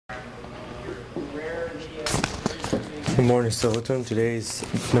Good morning, Silverton. Today is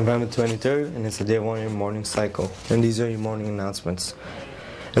November 23rd, and it's a day one in your morning cycle. And these are your morning announcements.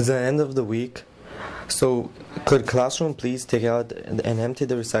 It's the end of the week, so could classroom please take out and empty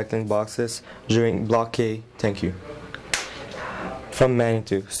the recycling boxes during Block K? Thank you. From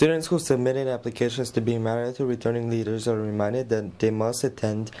Manitou, students who submitted applications to be Manitou returning leaders are reminded that they must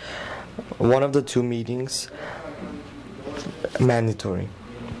attend one of the two meetings mandatory.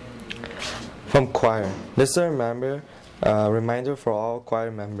 From choir, this is a reminder for all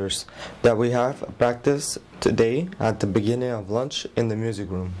choir members that we have practice today at the beginning of lunch in the music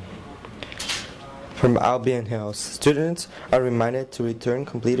room. From Albion Hills, students are reminded to return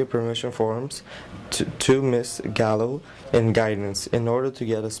completed permission forms to Miss Gallo in guidance in order to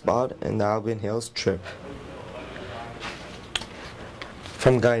get a spot in the Albion Hills trip.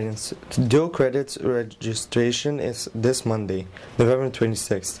 From guidance, dual credits registration is this Monday, November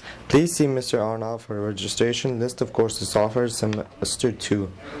 26th. Please see Mr. Arnold for a registration list of courses offered semester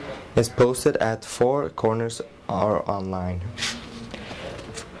 2. It's posted at 4 corners or online.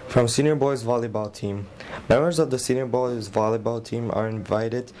 From Senior Boys Volleyball Team, members of the Senior Boys Volleyball Team are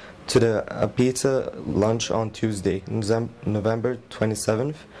invited to the pizza lunch on Tuesday, November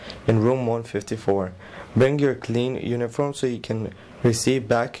 27th in room 154. Bring your clean uniform so you can receive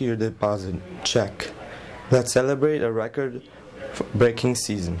back your deposit check. Let's celebrate a record-breaking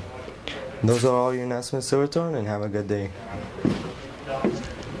season. Those are all your announcements, Silverton, and have a good day.